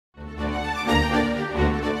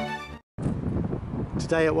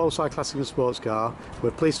Today at Volkswagen Classic and Sports Car, we're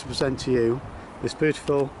pleased to present to you this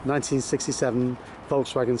beautiful 1967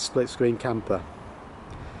 Volkswagen split-screen camper.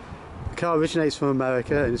 The car originates from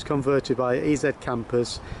America and is converted by EZ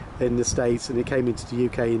Campers in the States, and it came into the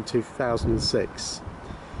UK in 2006.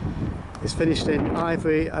 It's finished in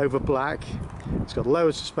ivory over black. It's got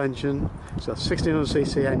lowered suspension, it's got a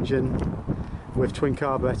 1600cc engine with twin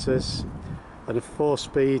carburetors and a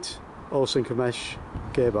 4-speed all-synchro mesh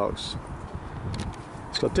gearbox.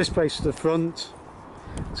 It's got disc brakes to the front,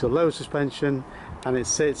 it's got lowered suspension, and it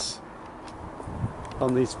sits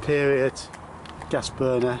on these period gas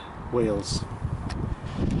burner wheels.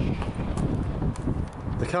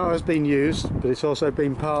 The car has been used, but it's also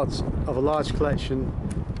been part of a large collection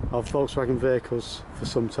of Volkswagen vehicles for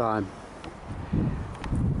some time.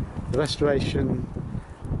 The restoration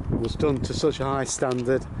was done to such a high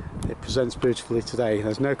standard it presents beautifully today.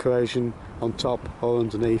 There's no corrosion on top or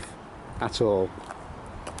underneath at all.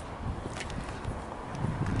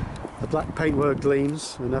 The black paintwork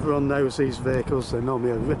gleams. When everyone knows these vehicles, they're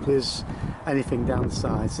normally Ripley's, anything down the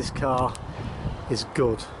sides. This car is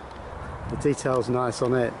good. The detail's nice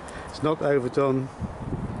on it. It's not overdone.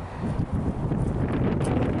 The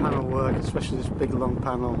panel work, especially this big long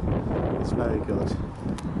panel, is very good.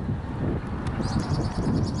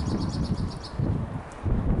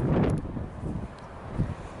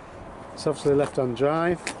 It's obviously left-hand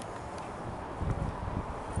drive,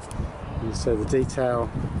 and so the detail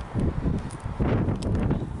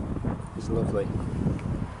is lovely.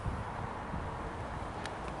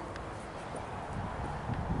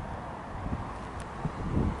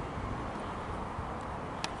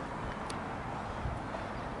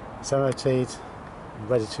 It's MOT'd,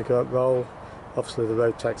 ready to go roll. Obviously the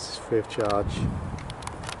road tax is free of charge.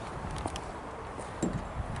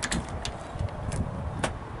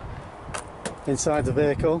 Inside the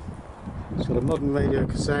vehicle, it's got a modern radio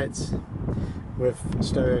cassette with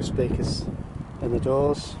stereo speakers in the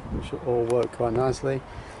doors, which all work quite nicely.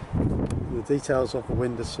 The details of the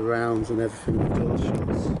window surrounds and everything, the door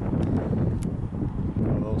shuts,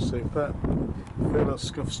 are all super. A few little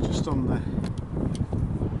scuffs just on the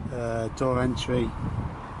door entry,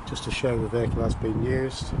 just to show the vehicle has been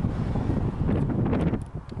used.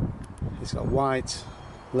 It's got white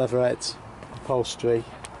leatherette upholstery,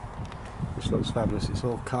 which looks fabulous. It's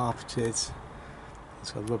all carpeted,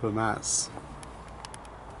 it's got rubber mats.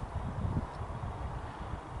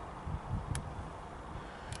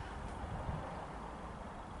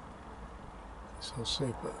 It's all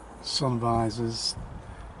super. Sun visors,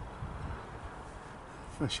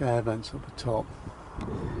 fresh air vents up the top.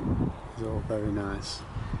 It's all very nice.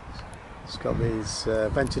 It's got these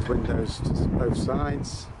vented windows to both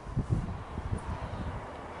sides.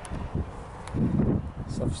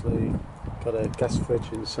 It's obviously got a gas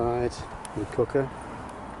fridge inside with a cooker.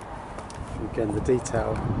 Again, the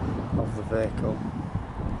detail of the vehicle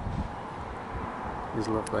is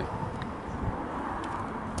lovely.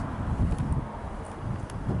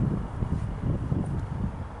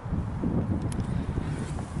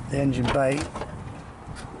 The engine bay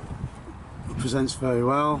presents very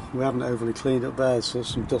well. We haven't overly cleaned up there, so there's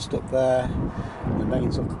some dust up there. The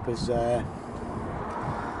mains hookup is there.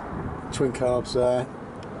 Twin carbs there.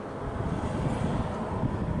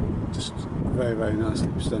 Just very, very nicely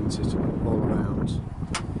presented all around.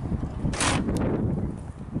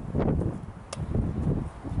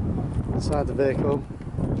 Inside the vehicle,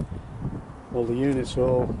 all the units are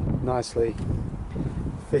all nicely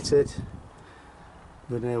fitted.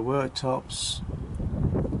 Veneer worktops,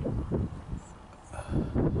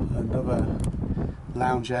 another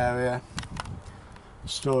lounge area,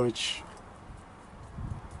 storage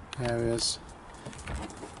areas.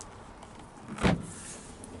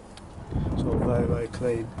 It's all very, very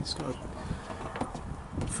clean. It's got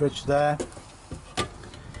a fridge there,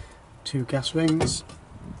 2 gas rings.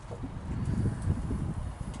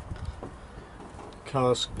 The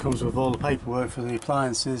car comes with all the paperwork for the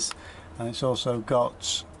appliances, and it's also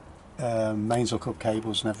got mains hookup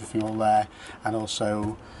cables and everything all there, and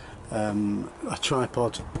also a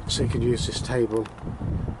tripod so you can use this table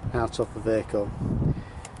out of the vehicle.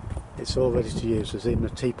 It's all ready to use. There's even a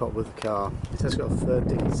teapot with the car. It has got a third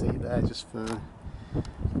dicky seat there just for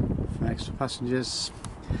extra passengers.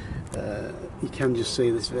 You can just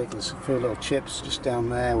see this vehicle, there's a few little chips just down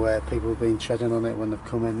there where people have been treading on it when they've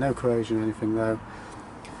come in. No corrosion or anything though,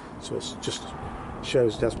 so it just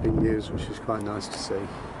shows it has been used, which is quite nice to see.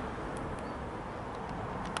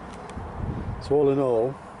 So all in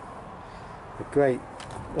all, a great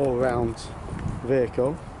all-round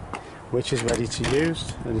vehicle which is ready to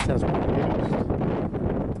use, and it has been used.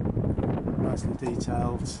 Nicely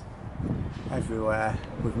detailed. everywhere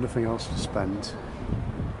with nothing else to spend.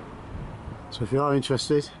 So if you are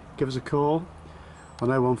interested, give us a call on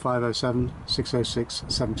 01507 606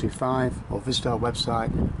 725 or visit our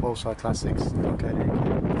website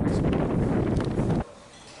volkswagenclassics.co.uk.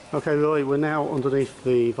 Okay Roy, we're now underneath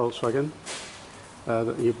the Volkswagen.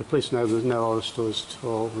 You'll be pleased to know there's no oil storage at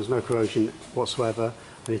all, there's no corrosion whatsoever,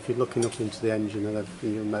 and if you're looking up into the engine and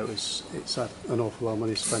everything, you'll notice it's had an awful lot of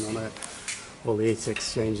money spent on it. All the heat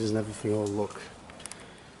exchangers and everything all look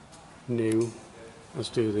new, as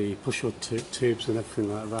do the push-rod tubes and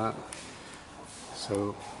everything like that.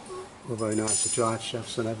 So all very nice, the drive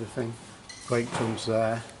shafts and everything. Brake drums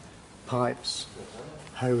there, pipes,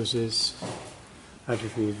 hoses,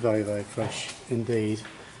 everything is very, very fresh indeed.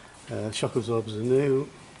 Shock absorbers are new.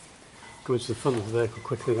 Going to the front of the vehicle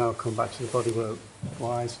quickly now, I'll come back to the bodywork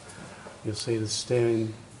wise. You'll see the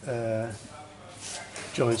steering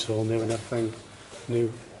joints are all new and everything.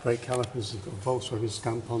 New brake calipers, got a Volkswagen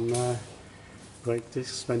stamp on there. Brake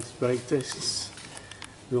discs, vented brake discs.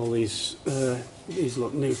 And all these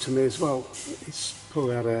look new to me as well. It's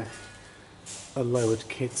probably had a lowered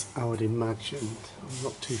kit, I would imagine. I'm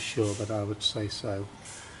not too sure, but I would say so.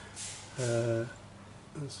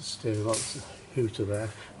 There's a steering lock, there's a hooter there.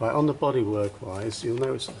 Right, on the bodywork wise, you'll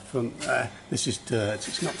notice at the front there, this is dirt,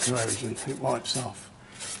 it's not corrosion, it wipes off.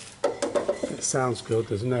 It sounds good,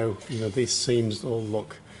 there's no, these seams all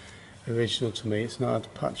look original to me. It's not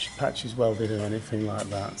had patches welded or anything like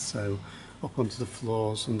that, so up onto the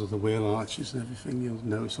floors, under the wheel arches and everything, you'll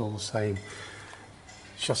notice all the same.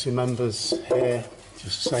 Chassis members here,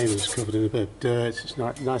 just the same, it's covered in a bit of dirt, it's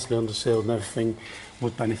nicely undersealed and everything.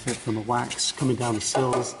 Would benefit from a wax coming down the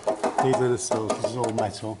sills. These are the sills, this is all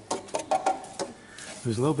metal.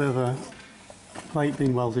 There's a little bit of a plate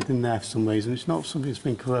being welded in there for some reason. It's not something that's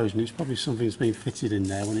been corrosion, it's probably something that's been fitted in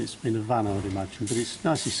there when it's been a van, I would imagine, but it's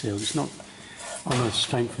nicely sealed, it's not on a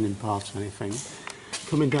strengthening part or anything.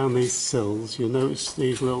 Coming down these sills, you'll notice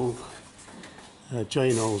these little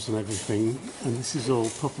drain holes and everything, and this is all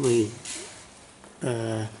properly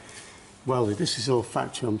welded. This is all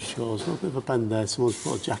factory, I'm sure. There's a little bit of a bend there, someone's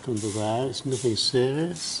put a jack under there, it's nothing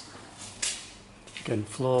serious. Again,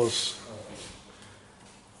 floors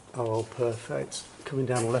are all perfect. Coming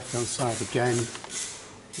down the left hand side again,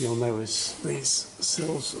 you'll notice these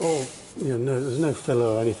sills all, there's no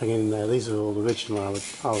filler or anything in there. These are all original, I would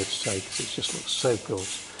say, because it just looks so good.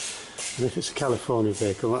 And if it's a California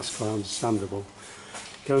vehicle, that's quite understandable.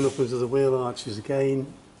 Going up into the wheel arches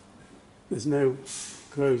again, there's no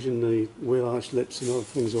corrosion, the wheel arch lips and other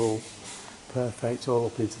things all perfect, all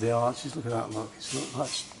up into the arches. Look at that look,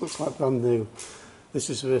 looks like brand new. This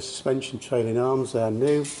is the suspension trailing arms, they're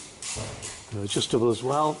new. They're adjustable as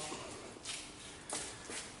well.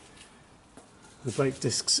 The brake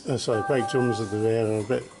drums at the rear are a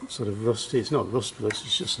bit sort of rusty. It's not rustless,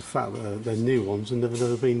 it's just the fact that they're new ones and they've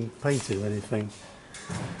never been painted or anything.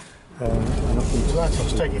 And up into that, I'll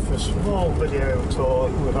just take you for a small video tour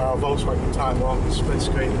with our Volkswagen Type 1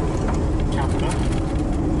 split-screen camper.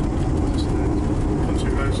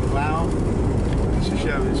 Country roads are loud. This is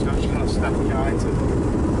showing instructions on a static item.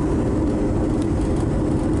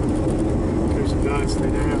 Cruising nicely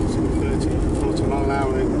now, 30-40 mile an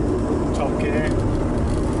hour in top gear.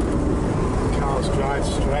 The cars drive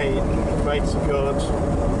straight, brakes are good.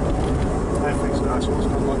 Everything's nice, what's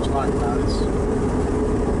not much like that.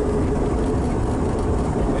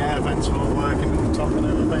 Vents are all working at the top and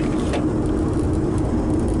everything.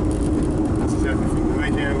 This is everything. The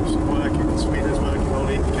radio's working, the speeder's working, all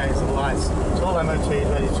the indicators and lights. It's all MOT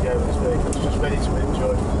ready to go with this vehicle. It's just ready to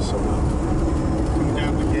enjoy for the summer. Coming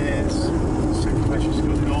down the gears, the second pressure's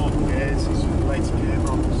good in all the gears. It's a later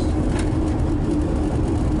gearbox.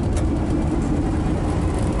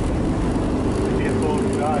 If you get bored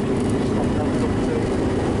of driving, you just stop down the top too.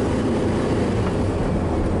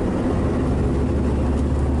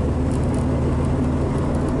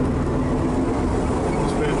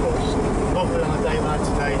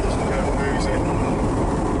 Today just to go cruising,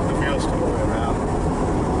 nothing else to worry about.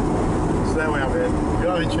 So there we have it. If you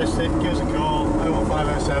are interested, give us a call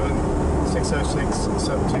 01507 606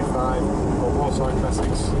 725 or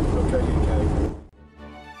volkswagenclassics.co.uk.